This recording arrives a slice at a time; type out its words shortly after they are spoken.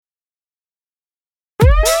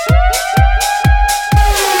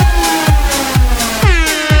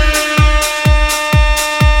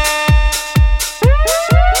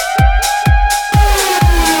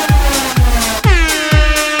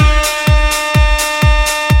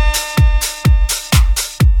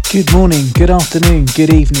Good morning, good afternoon,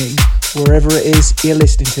 good evening, wherever it is you're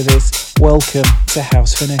listening to this. Welcome to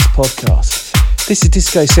House Finesse Podcast. This is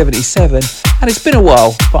Disco 77, and it's been a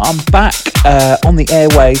while, but I'm back on the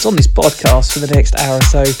airwaves on this podcast for the next hour or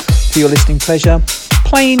so for your listening pleasure.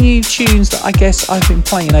 Playing you tunes that I guess I've been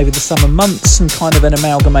playing over the summer months and kind of an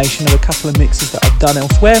amalgamation of a couple of mixes that I've done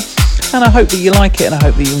elsewhere. And I hope that you like it and I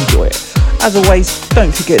hope that you enjoy it. As always,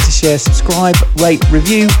 don't forget to share, subscribe, rate,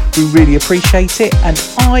 review. We really appreciate it, and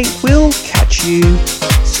I will catch you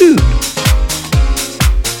soon.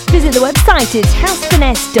 Visit the website at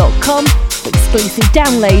housefinesse.com for exclusive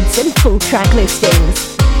downloads and full track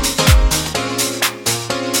listings.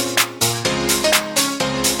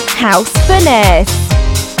 House Finesse.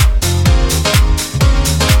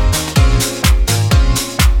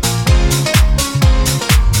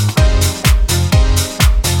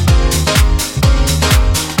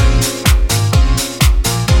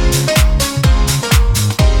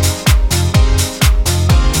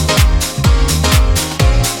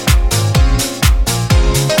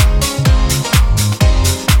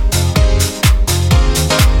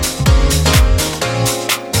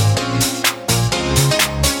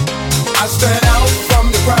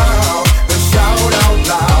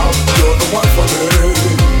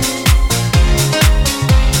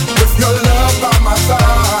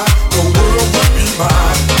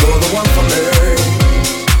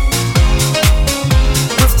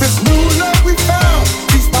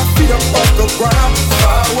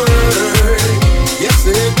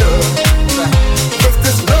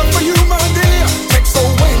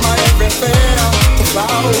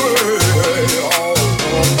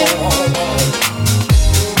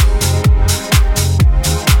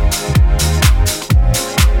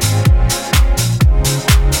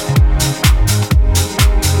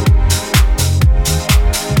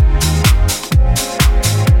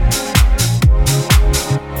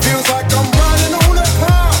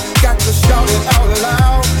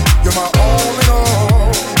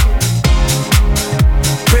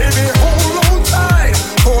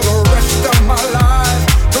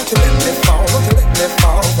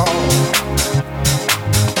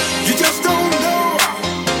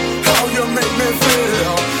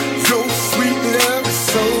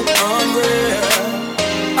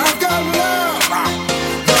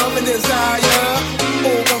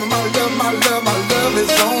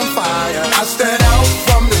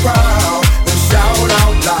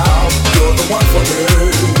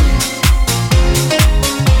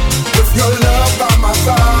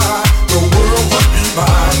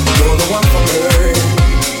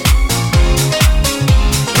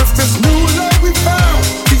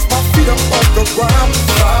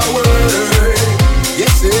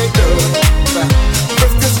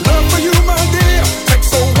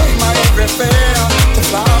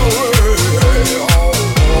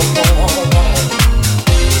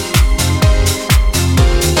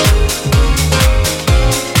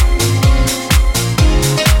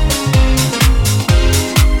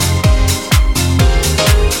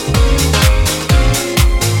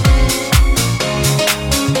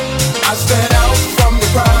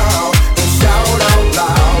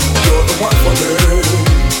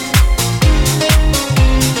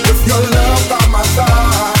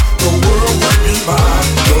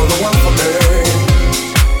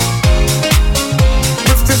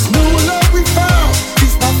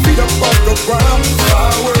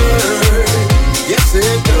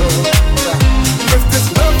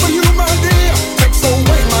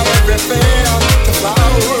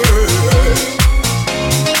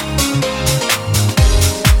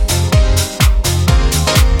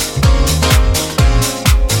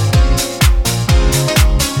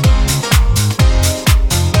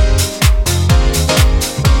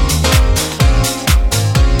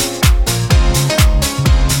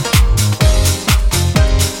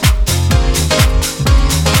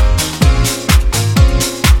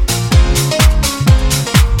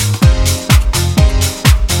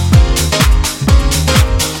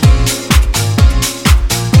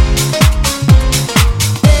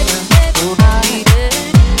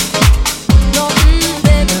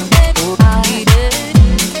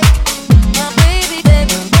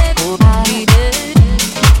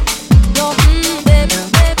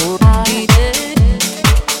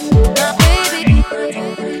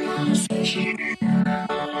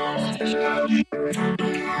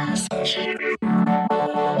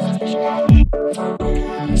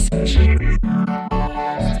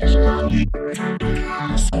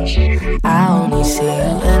 I only see you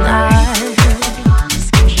and I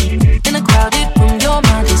in a crowded room, you're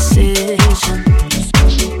my decision.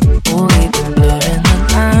 Oh, we've been blurring the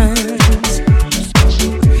lines.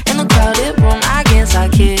 In a crowded room, I guess I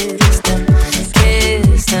kid.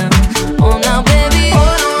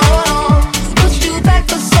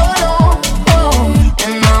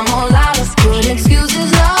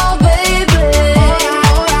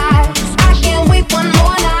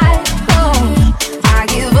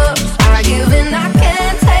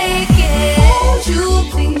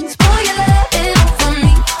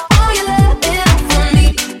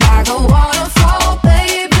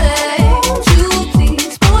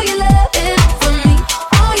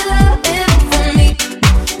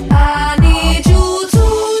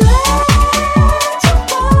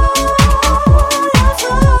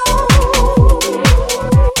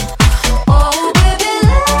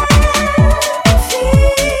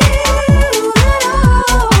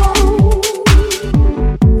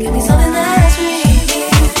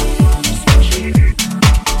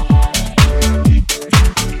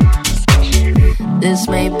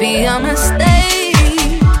 be a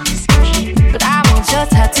mistake, but I want your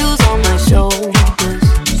tattoos on my shoulders.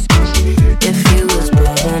 If you was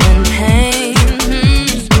broken in pain,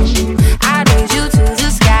 I'd raise you to the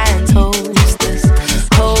sky and toast this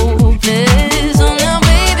hopeless. Oh now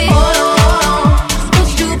baby, hold on,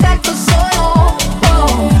 pushed you back for so long,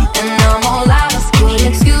 and I'm all out of good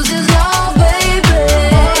excuses. Oh baby,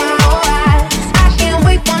 I can't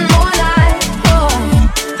wait one more night.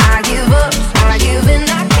 I give up, I give in,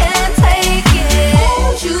 I can't take it.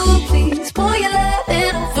 Won't you please pour your love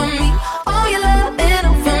in for me, all your love in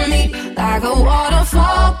for me, like a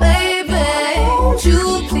waterfall, baby. Won't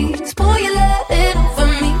you please pour your love in for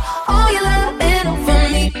me, all your love in for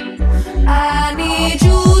me. I need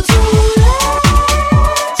you to let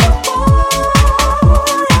your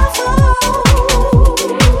water flow.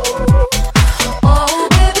 Oh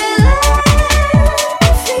baby, let me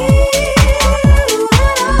feel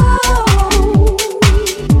it all.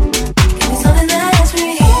 Give me something that's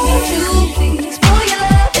real. Won't you please pour your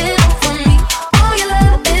love in for me, all your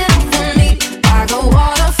love in for me, like a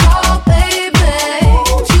waterfall, baby.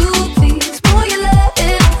 Won't you please pour your love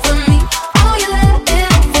in for me, all your love in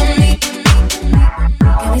for me.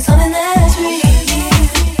 Give me something that's real.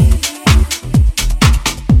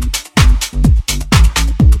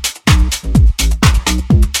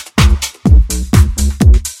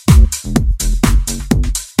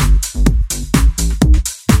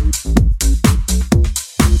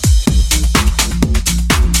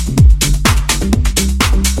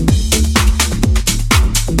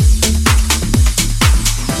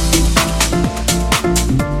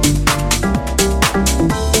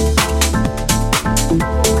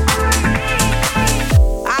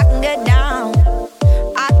 I can get down,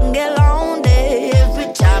 I can get lonely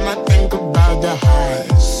every time I think about the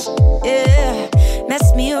highs. Yeah,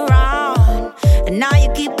 mess me around, and now you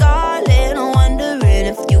keep calling, wondering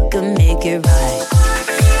if you can make it right.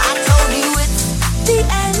 I told you it's the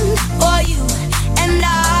end for you, and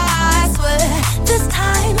I swear this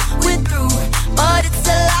time we're through, but it's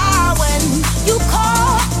a lie when you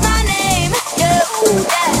call my name. Yeah, ooh,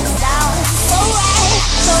 that sounds so right,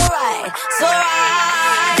 so right, so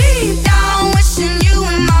right. Deep down wishing you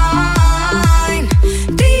were mine,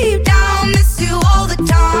 deep down miss you all the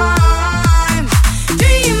time.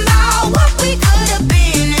 Dream about what we could have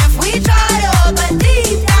been if we tried hard, but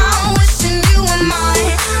deep down wishing you were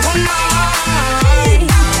mine, were mine.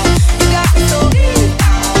 You got me so deep,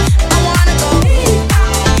 I wanna go deep.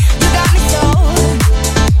 You got me so,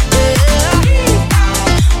 yeah.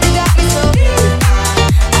 You got me so deep,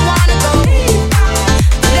 I wanna go deep.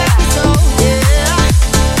 You got me so,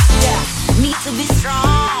 yeah. Need to be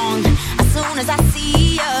strong. As soon as I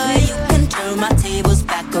see you, you can turn my tables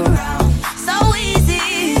back around. So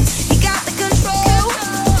easy, you got the control.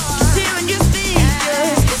 Just hearing your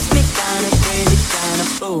features gets me kinda crazy, kinda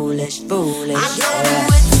foolish, foolish. I told you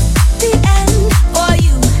it's the end for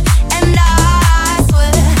you, and I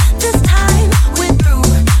swear this time we're through,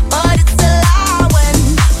 but it's a lie when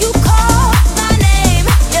you call my name.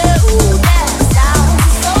 Yeah, ooh, that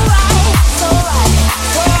sounds so right, so right,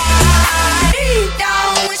 so right. Deep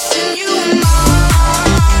down wishing you were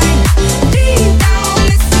mine, deep down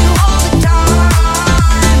miss you all the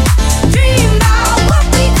time. Dream about what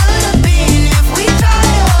we could have been if we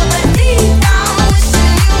tried hard, but deep down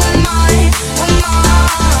wishing you were mine, were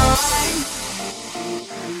mine.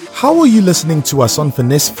 How are you listening to us on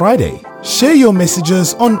Finesse Friday? Share your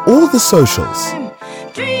messages on all the socials.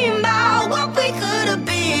 Dream about what we could have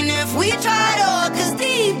been if we tried hard, 'cause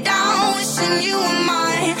deep down wishing you were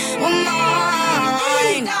mine, were mine.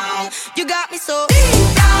 You got me so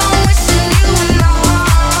deep down wishing you were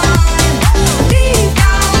mine, deep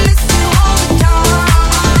down miss you all the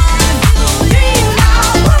time. Dream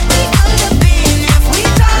about what we could have been if we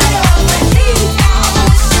tried hard, but deep down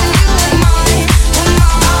wishing you were mine, were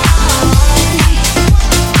mine.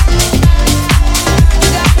 You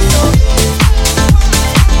got me so,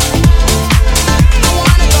 I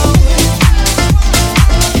wanna go.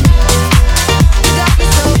 You got me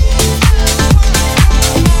so.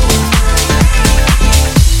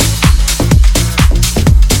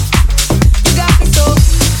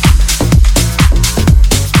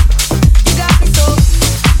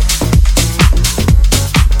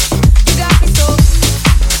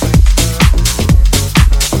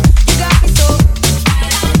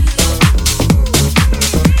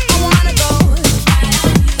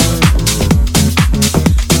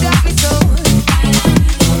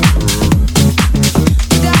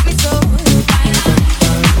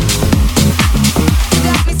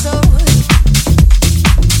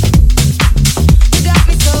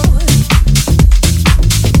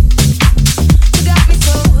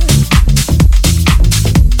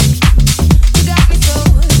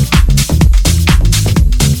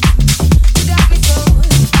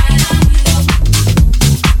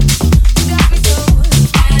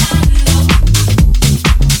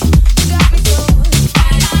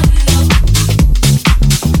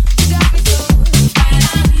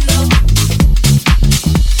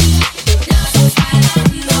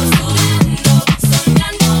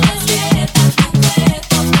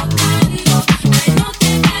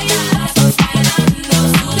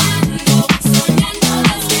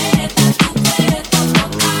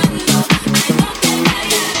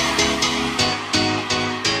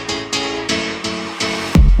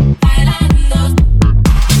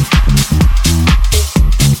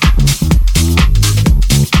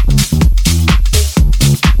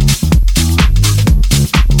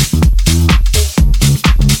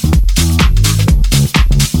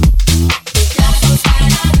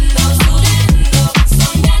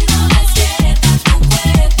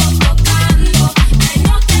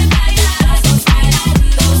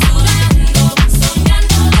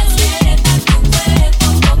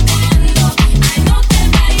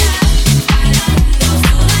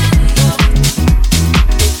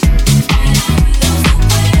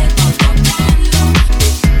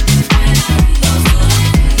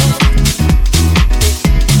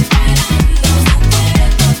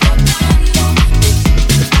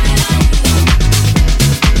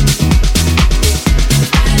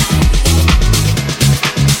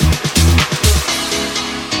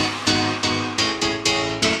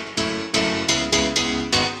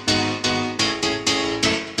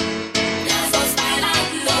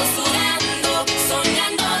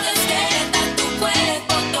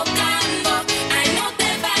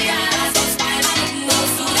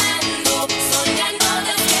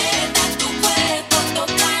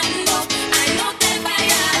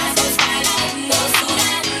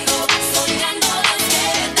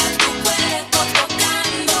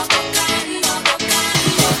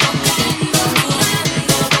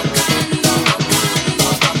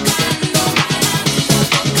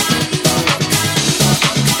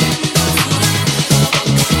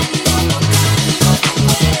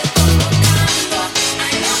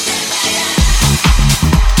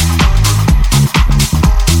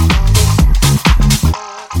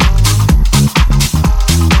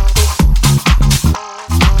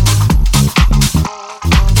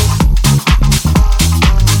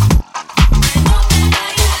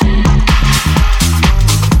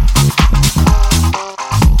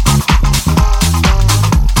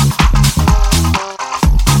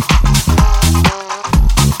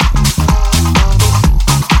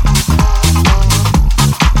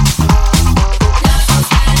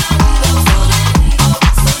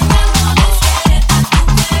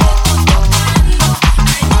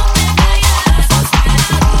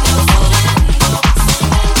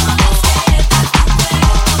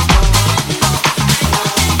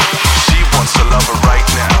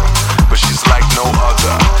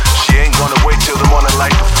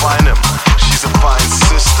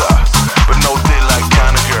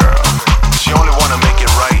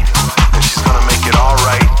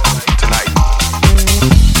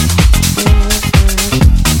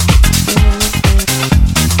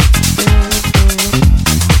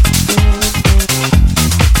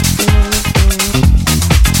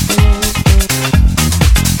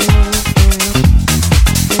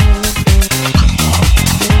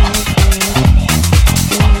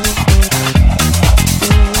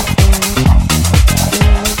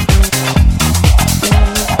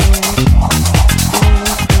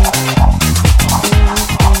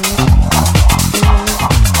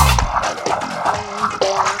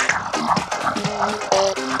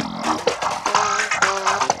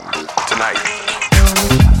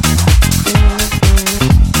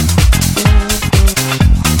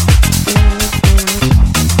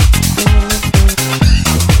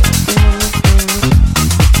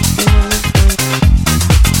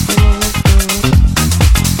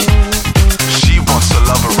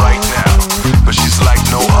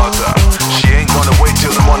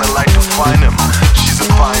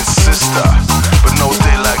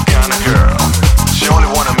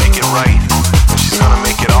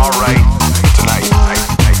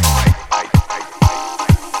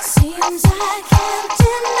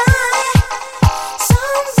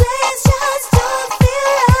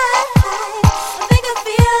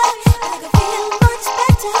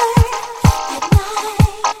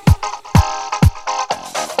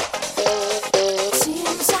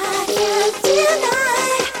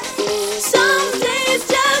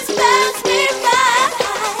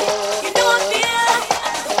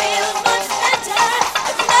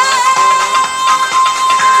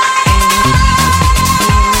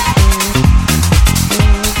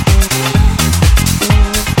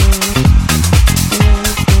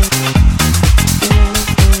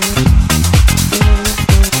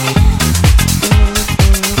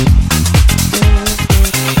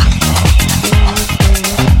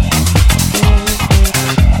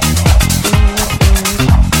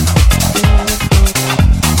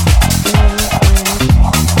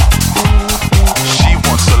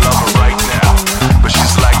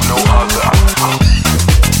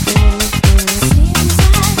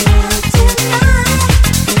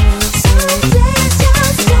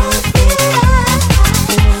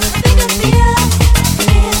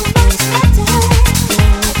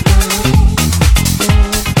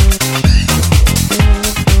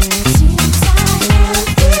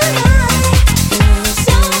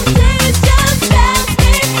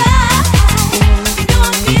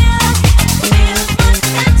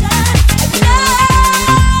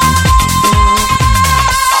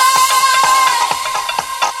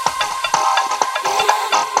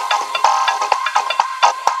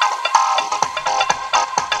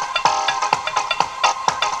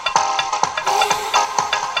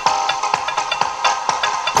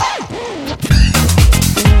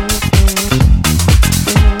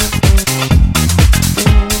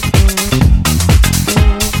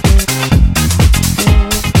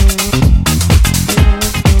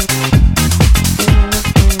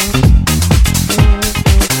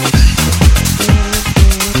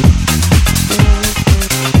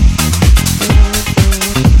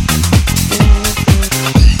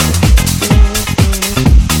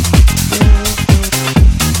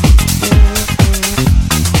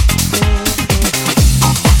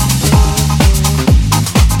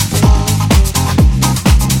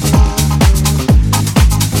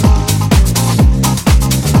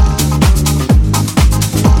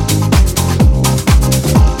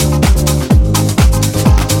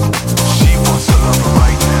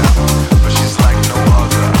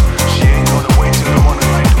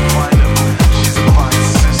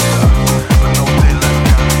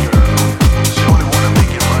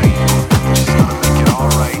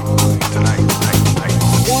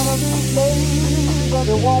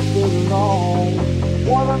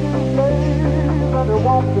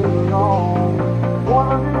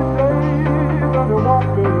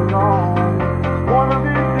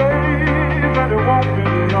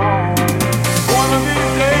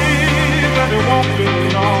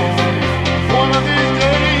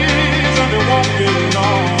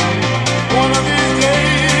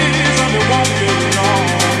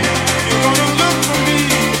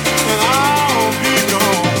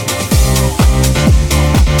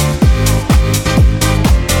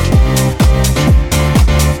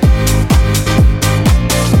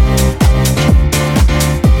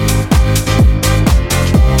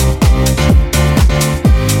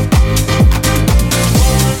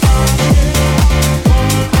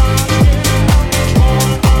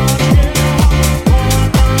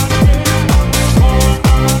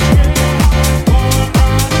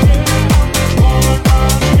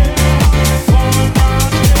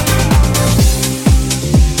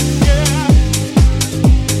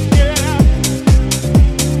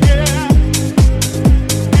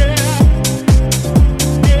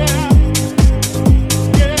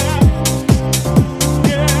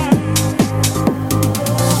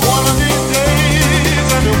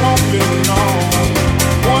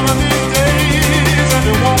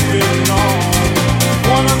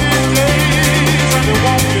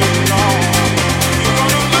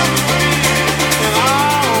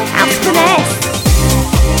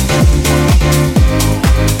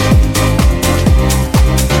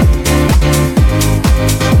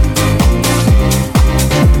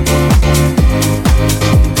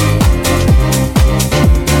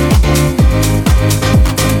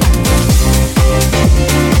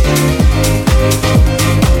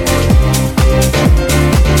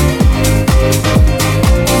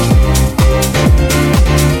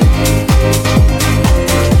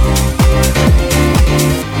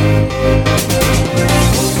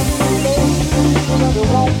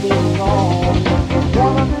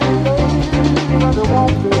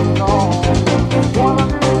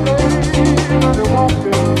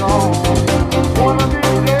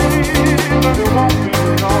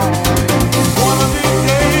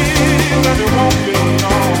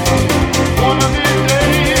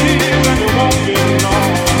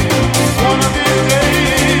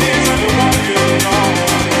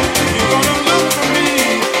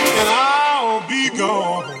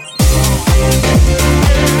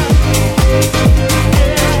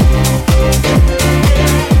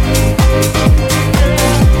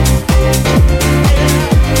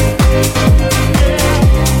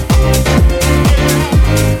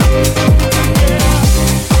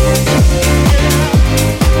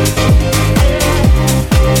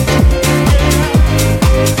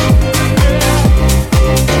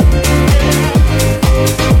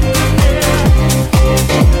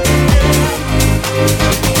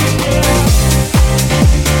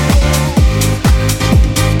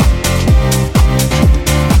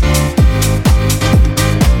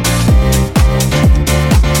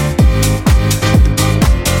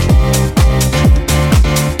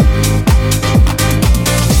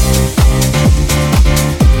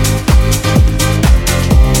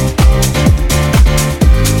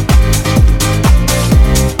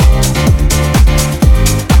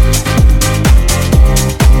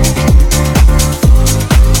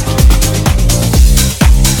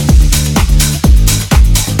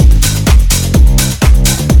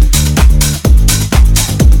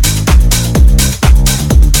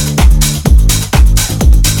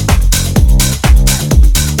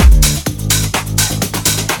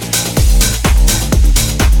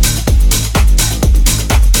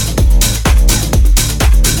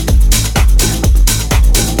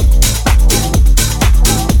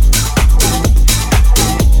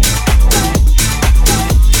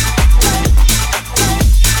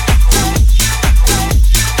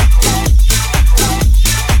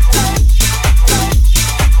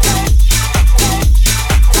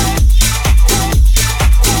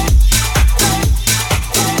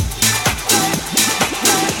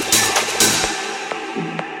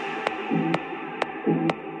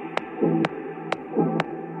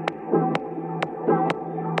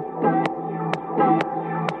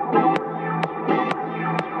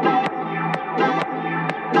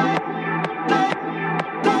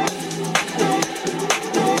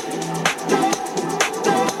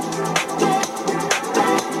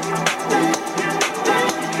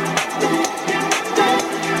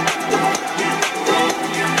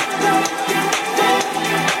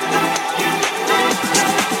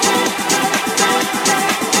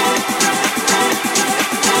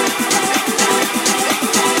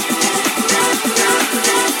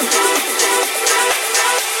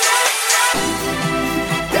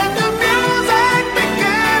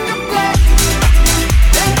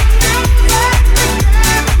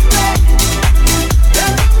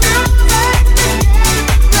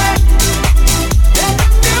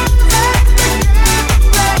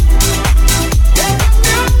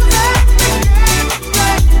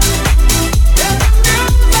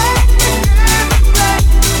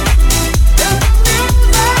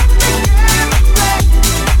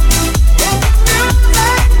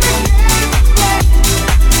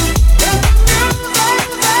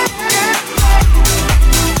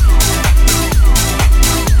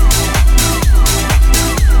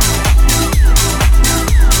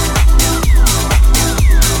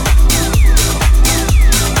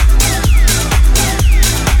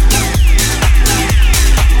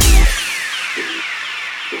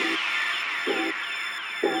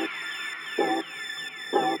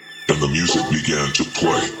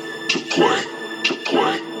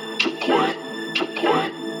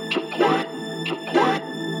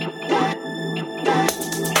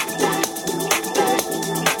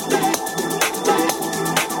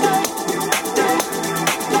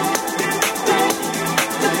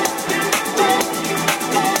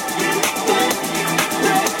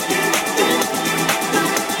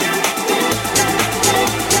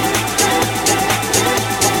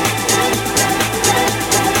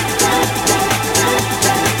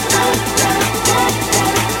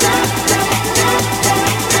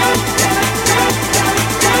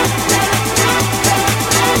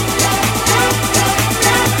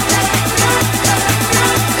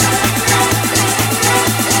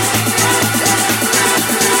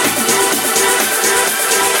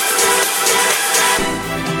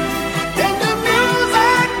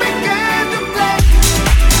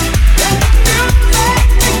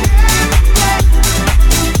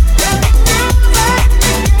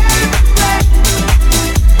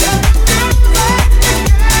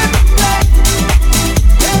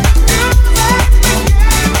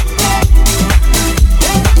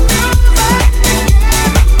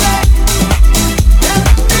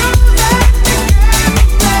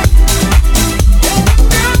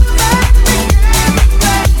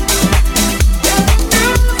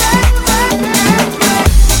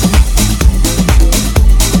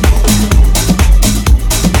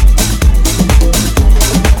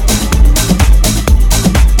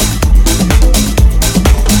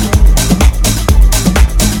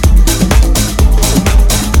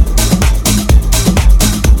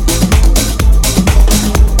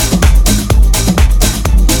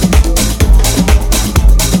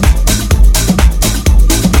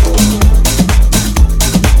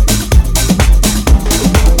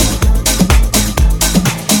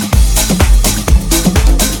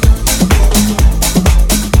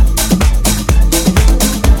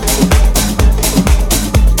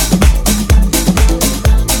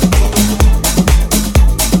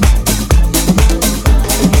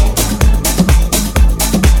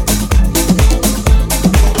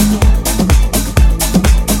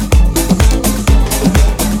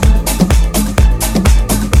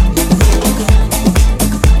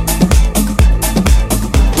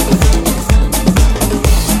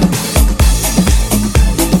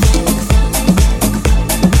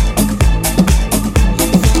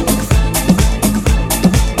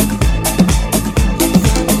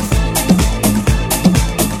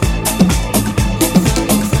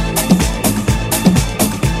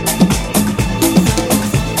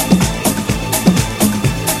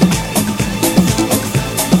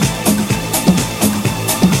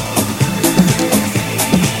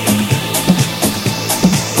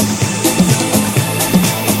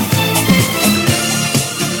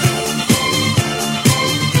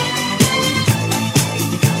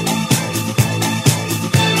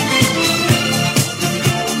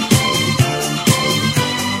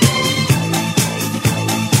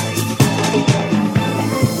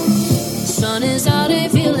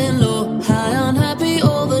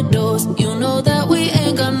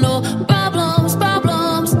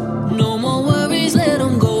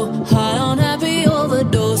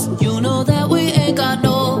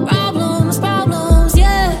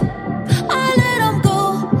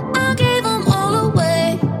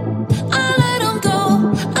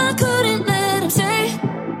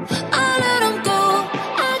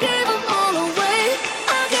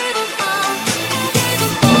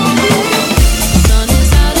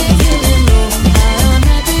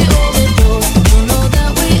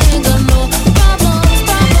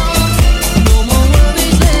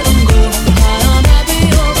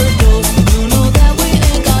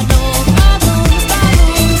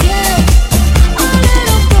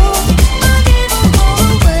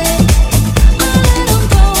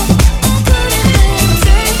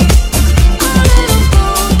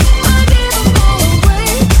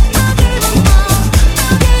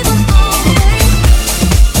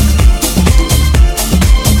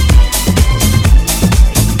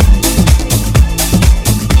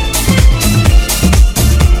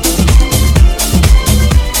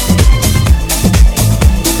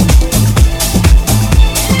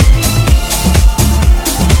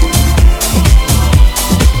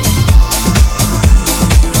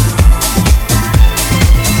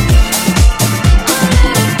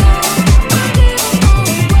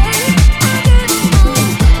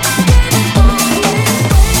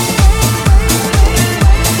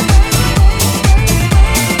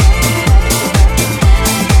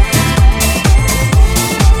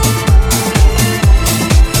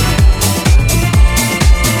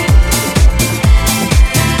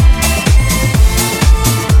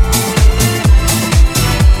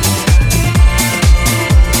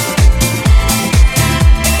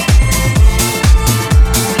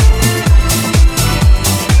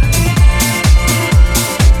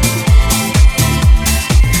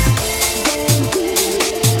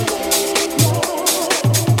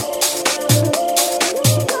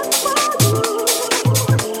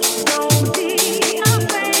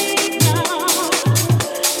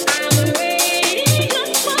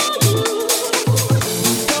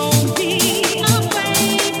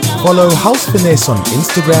 Follow House Finesse on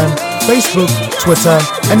Instagram, Facebook, Twitter,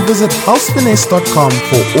 and visit housefinesse.com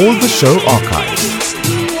for all the show archives.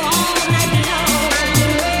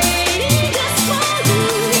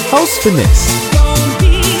 House Finesse.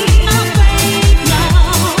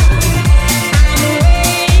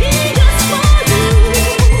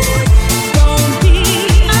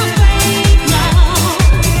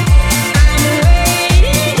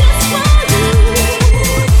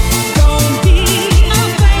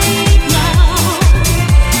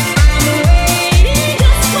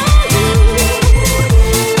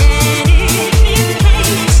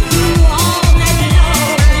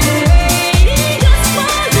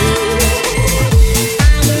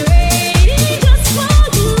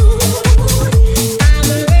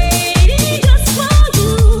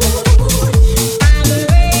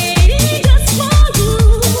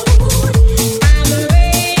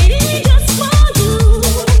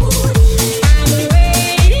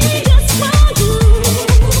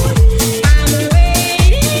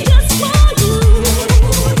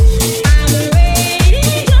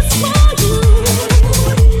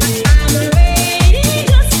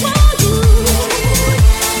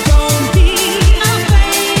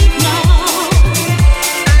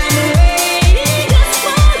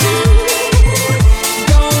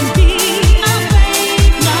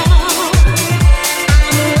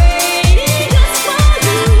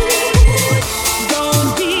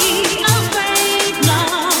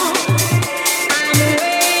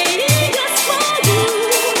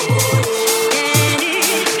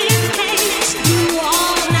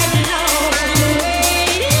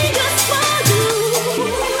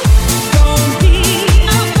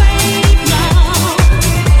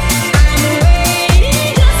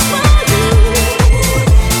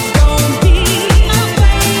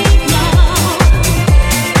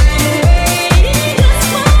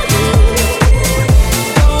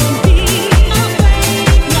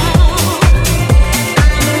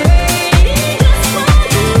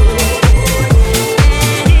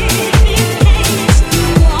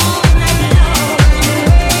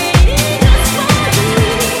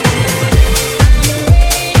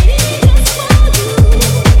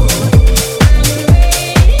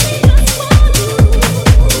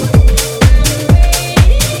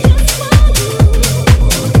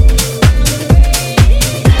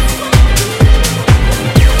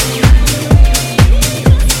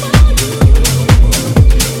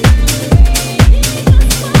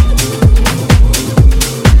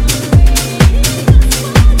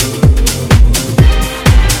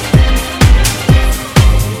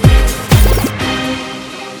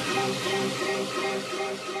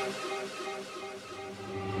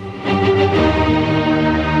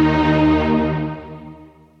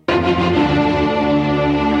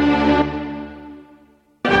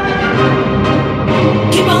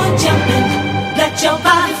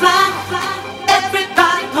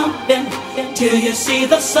 till you see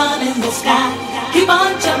the sun in the sky. Keep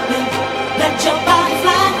on jumping, let your body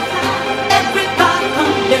fly. Everybody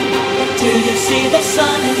pumping till you see the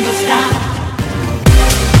sun in the sky.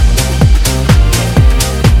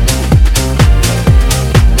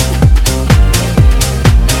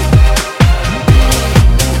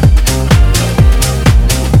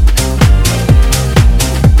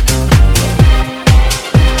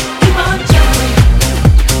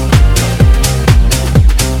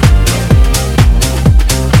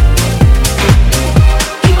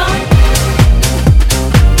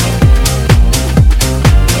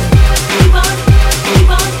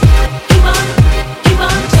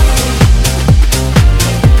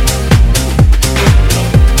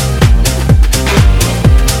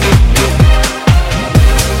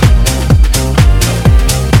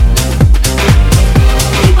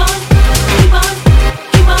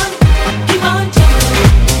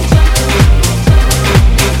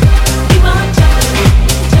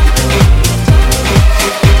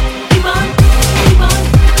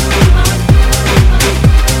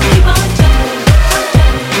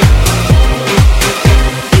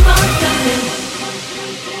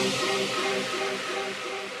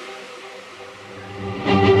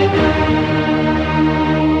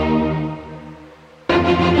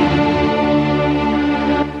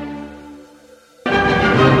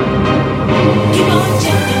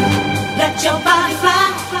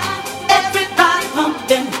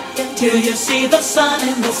 Till you see the sun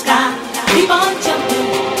in the sky. Keep on jumping,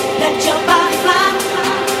 let your body fly.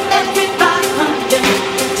 Everybody pumping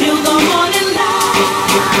till the morning light.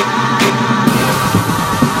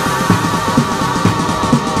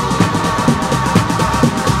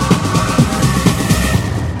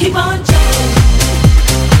 Keep on jumping.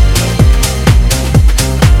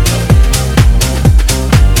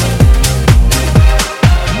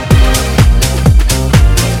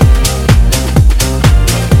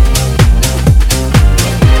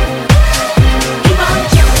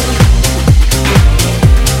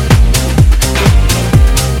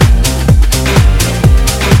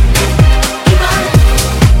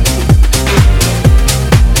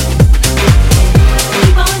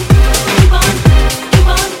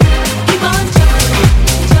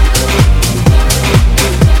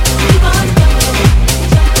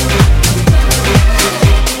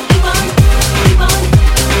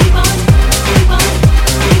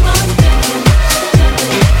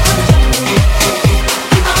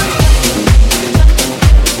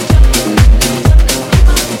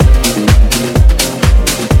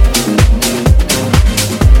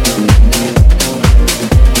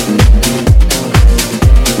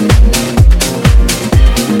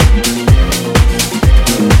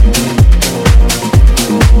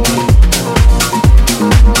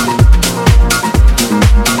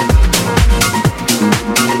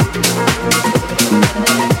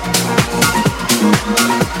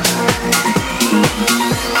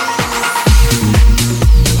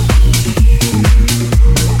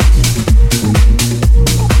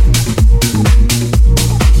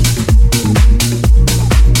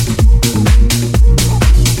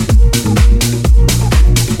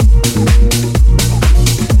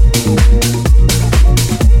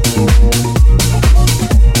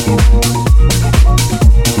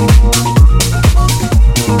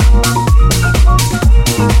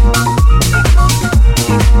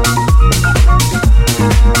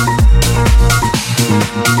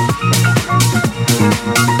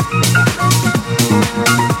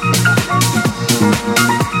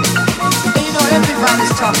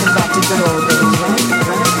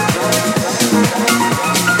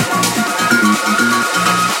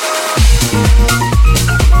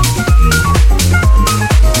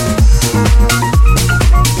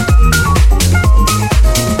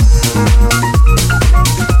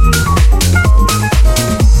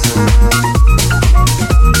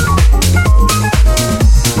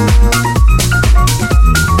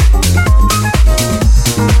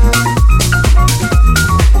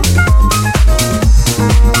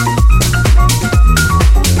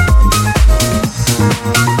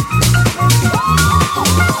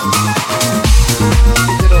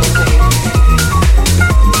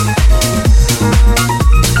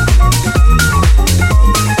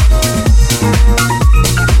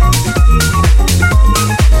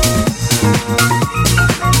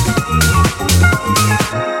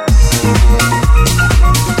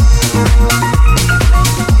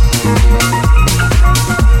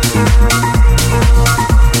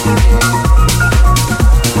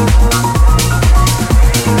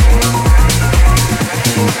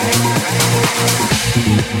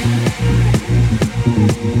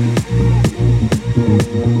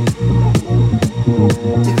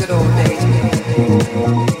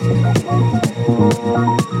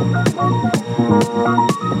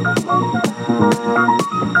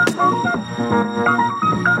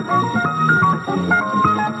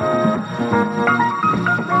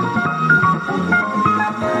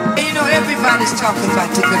 Everybody's talking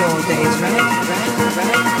about the good old days,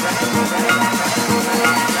 right?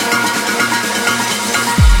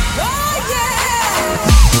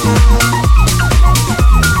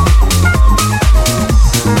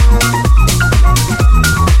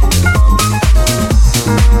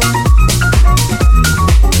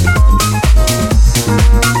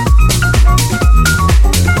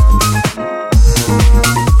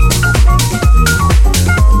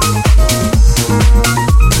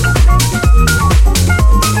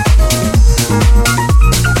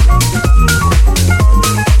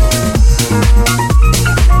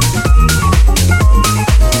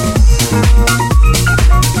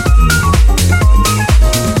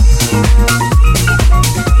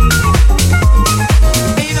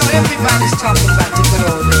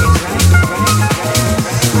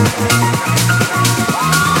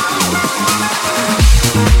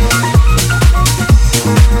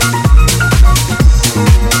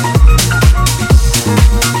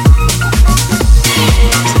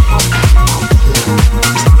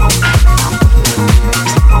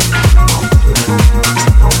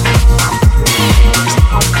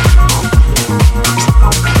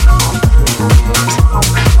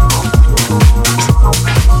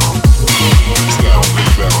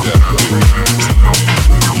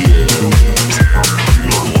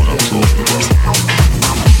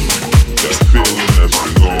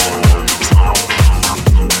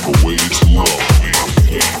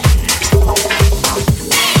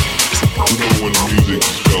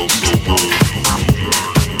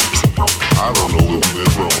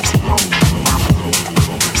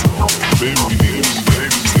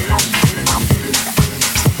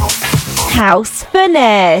 House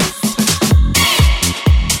Finesse.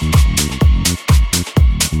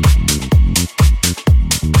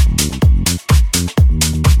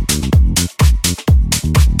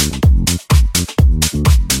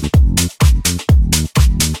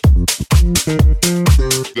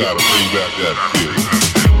 Gotta bring back that feeling.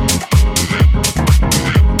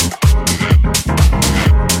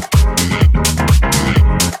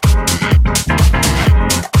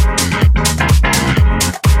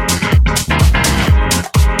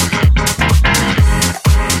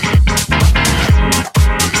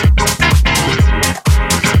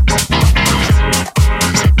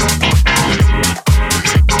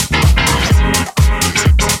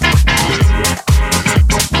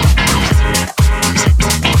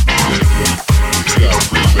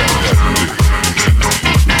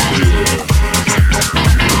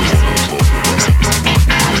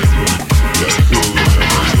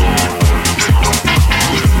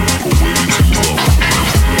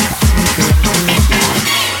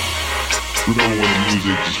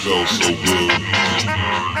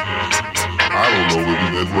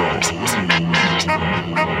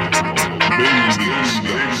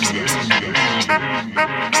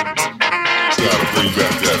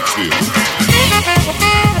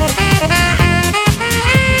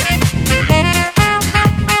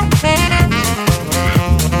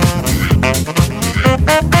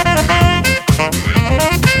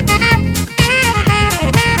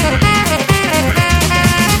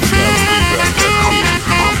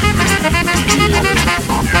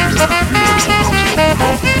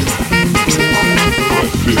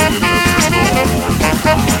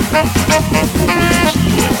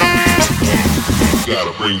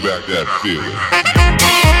 Gotta bring back that feeling.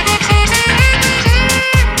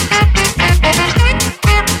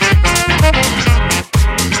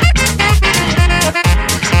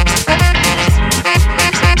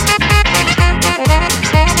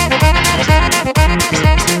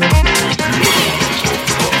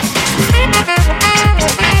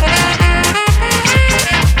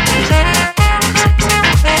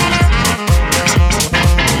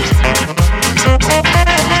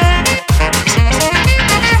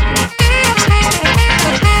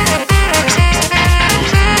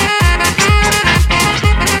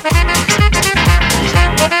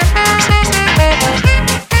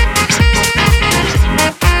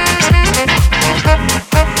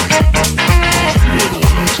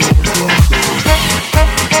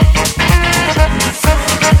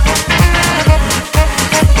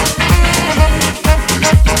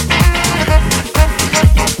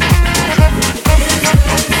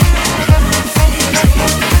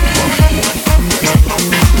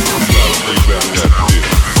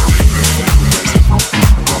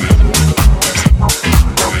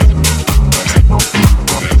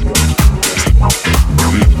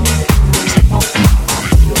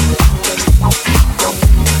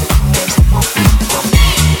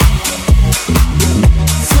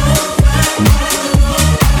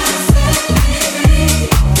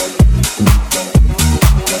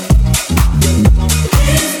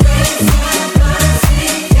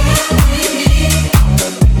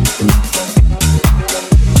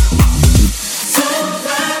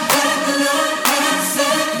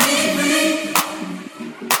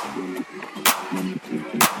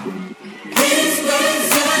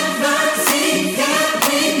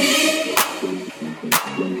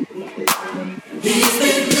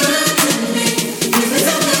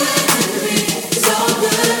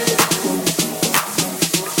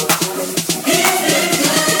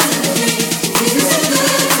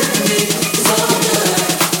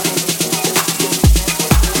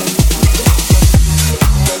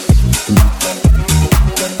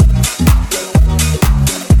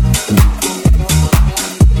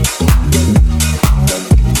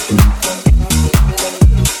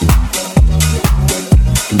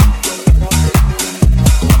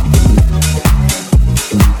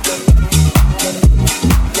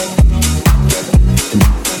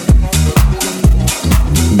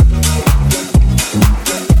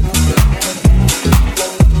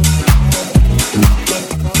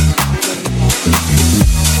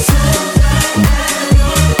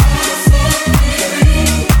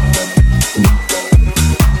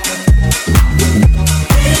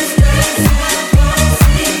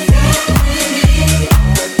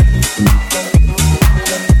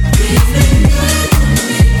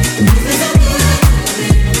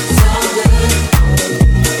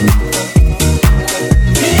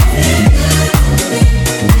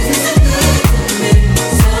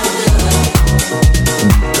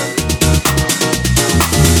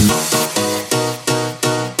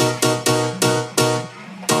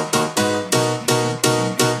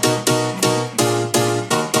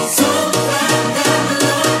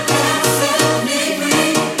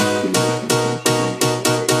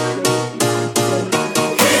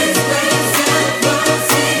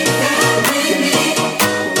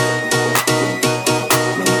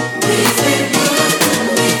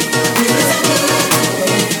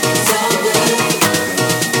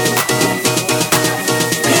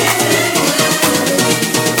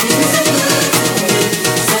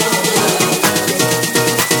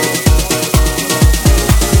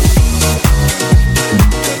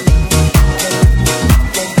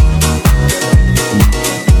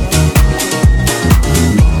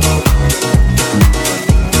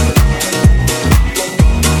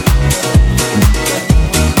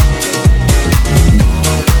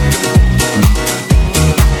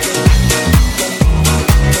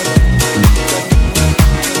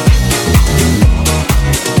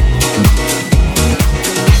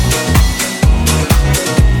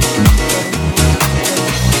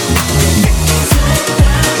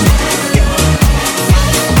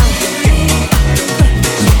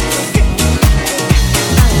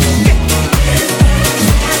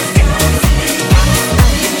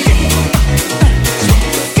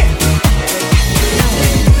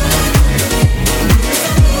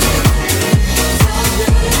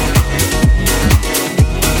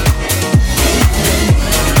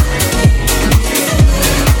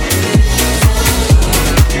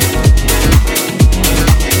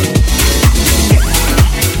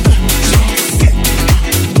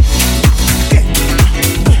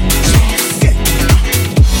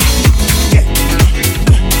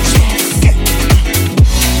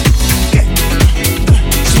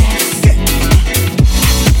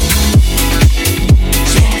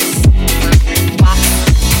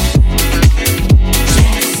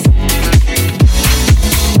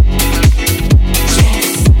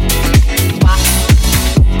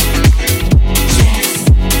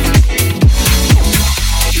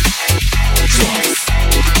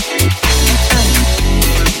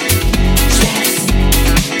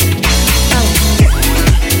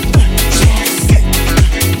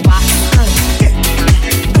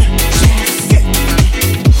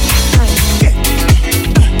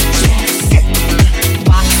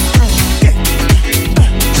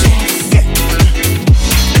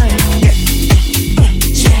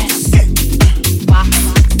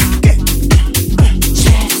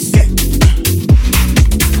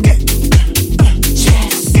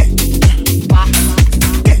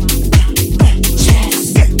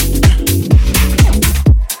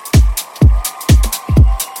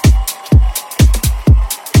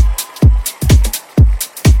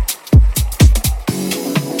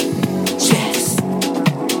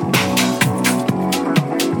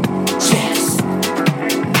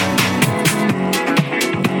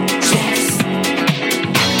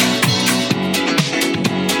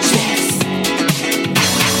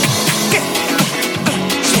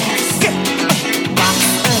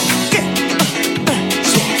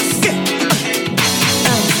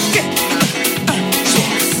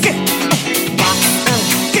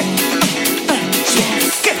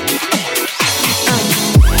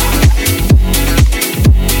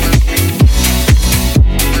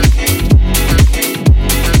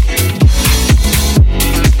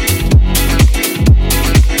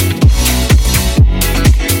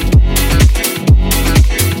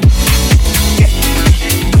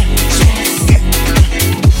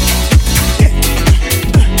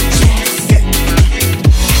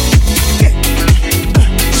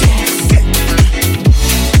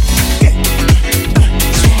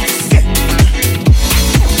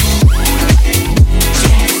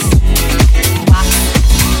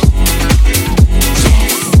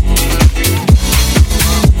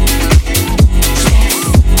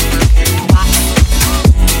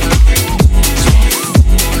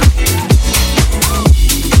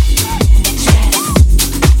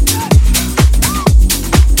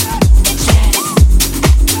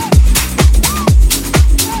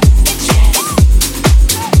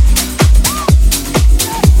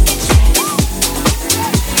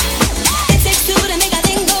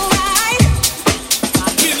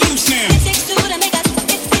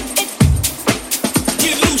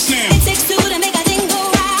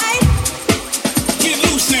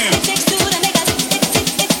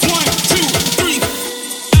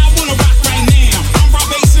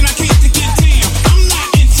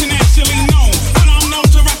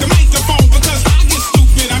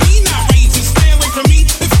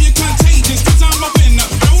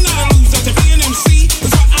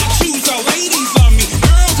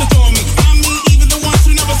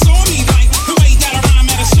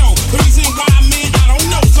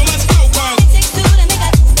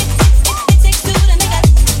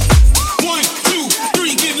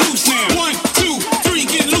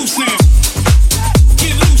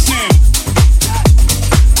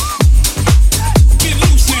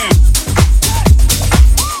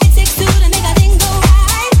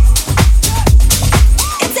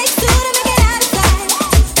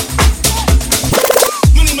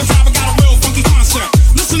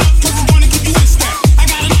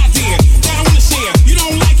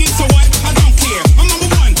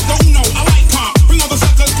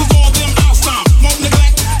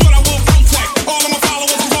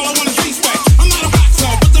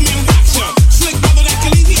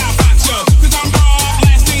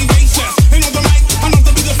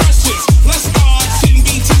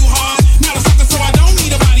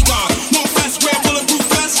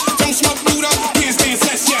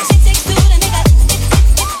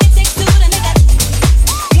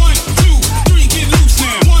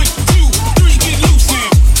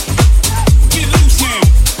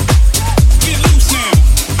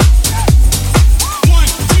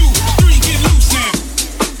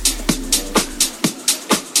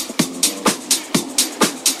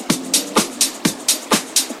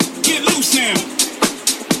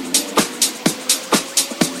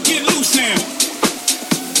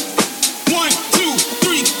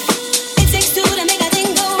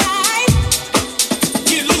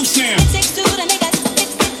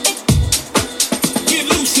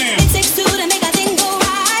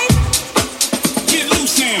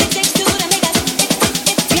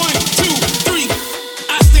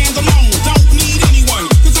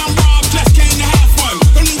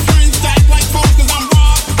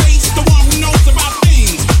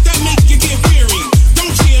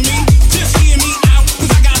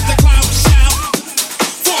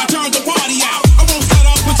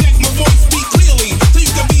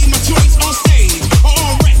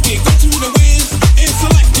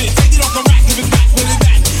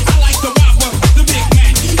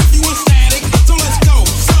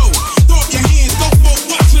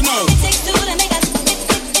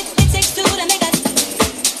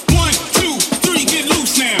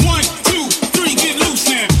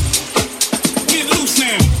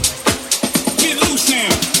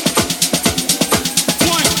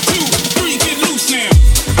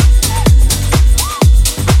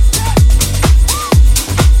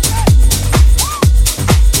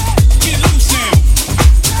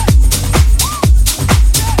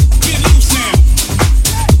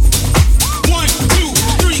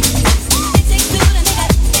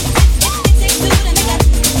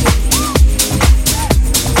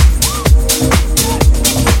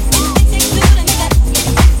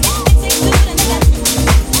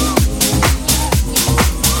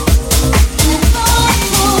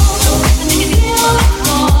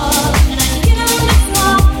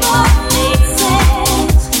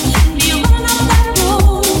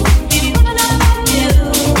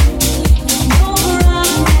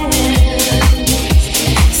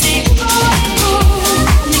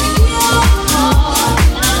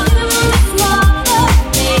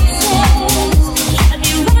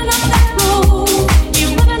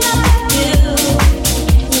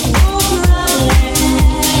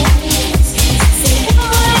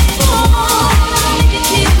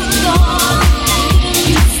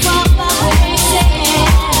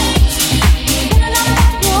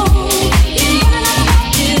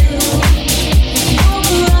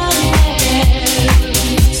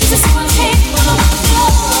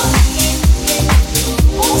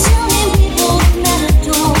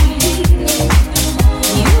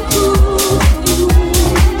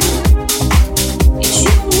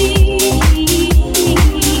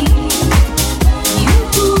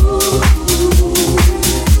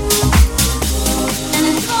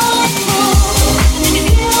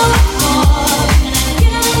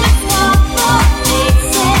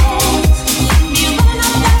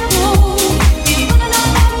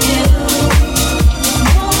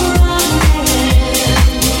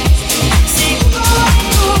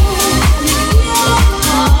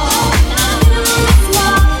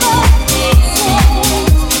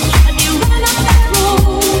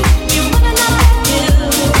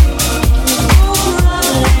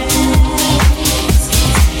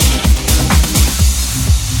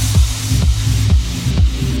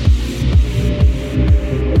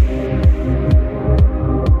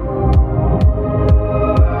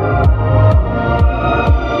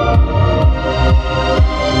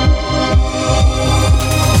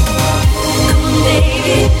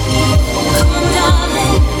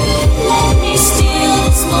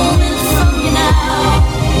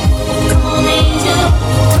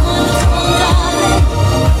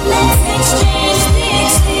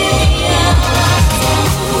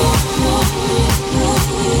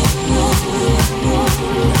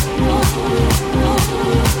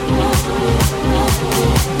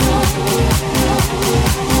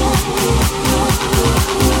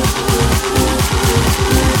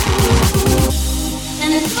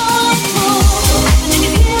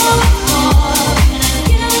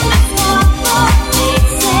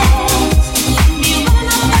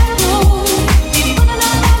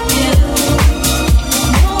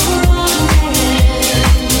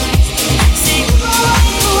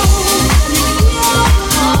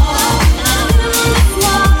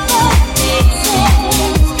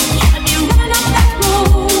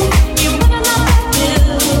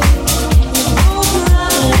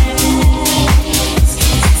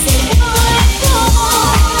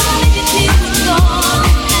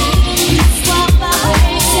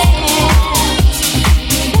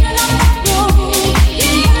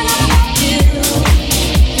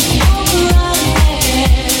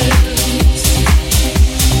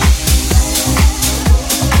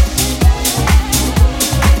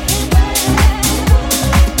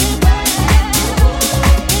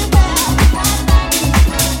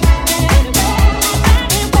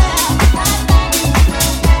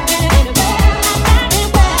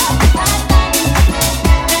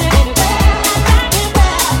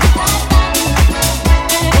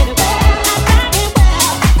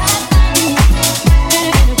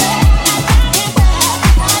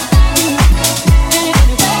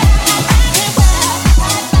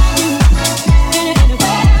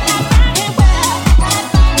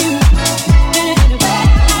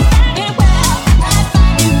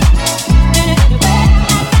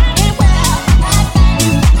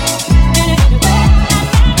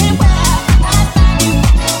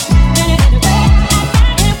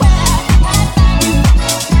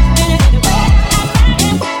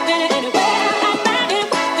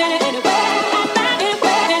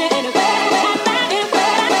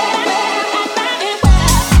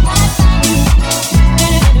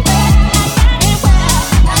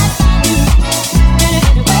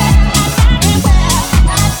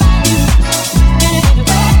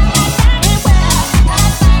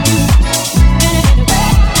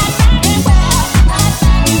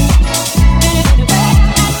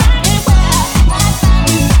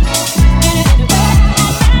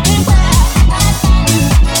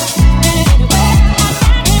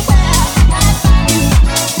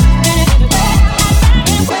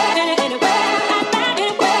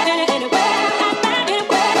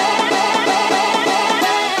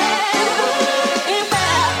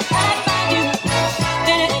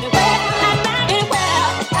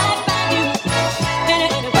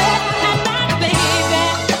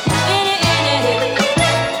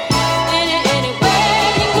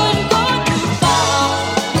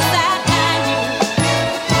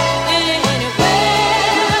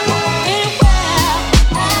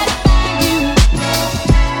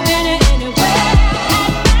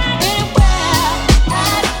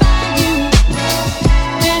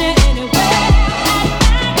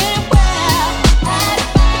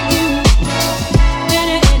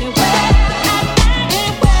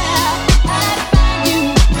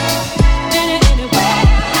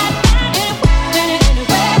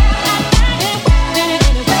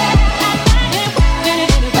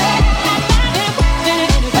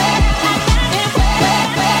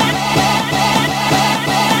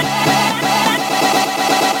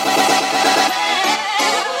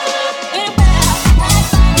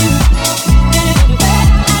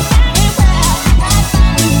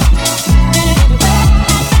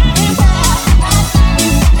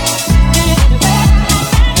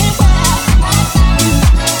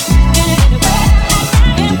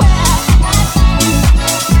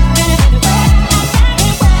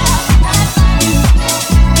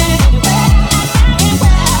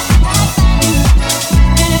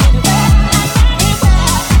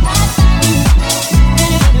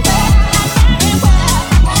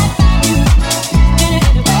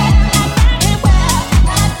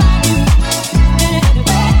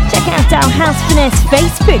 our House Finesse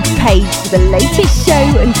Facebook page for the latest show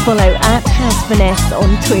and follow at House Finesse on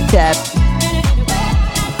Twitter.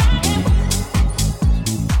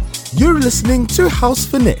 You're listening to House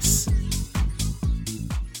Finesse,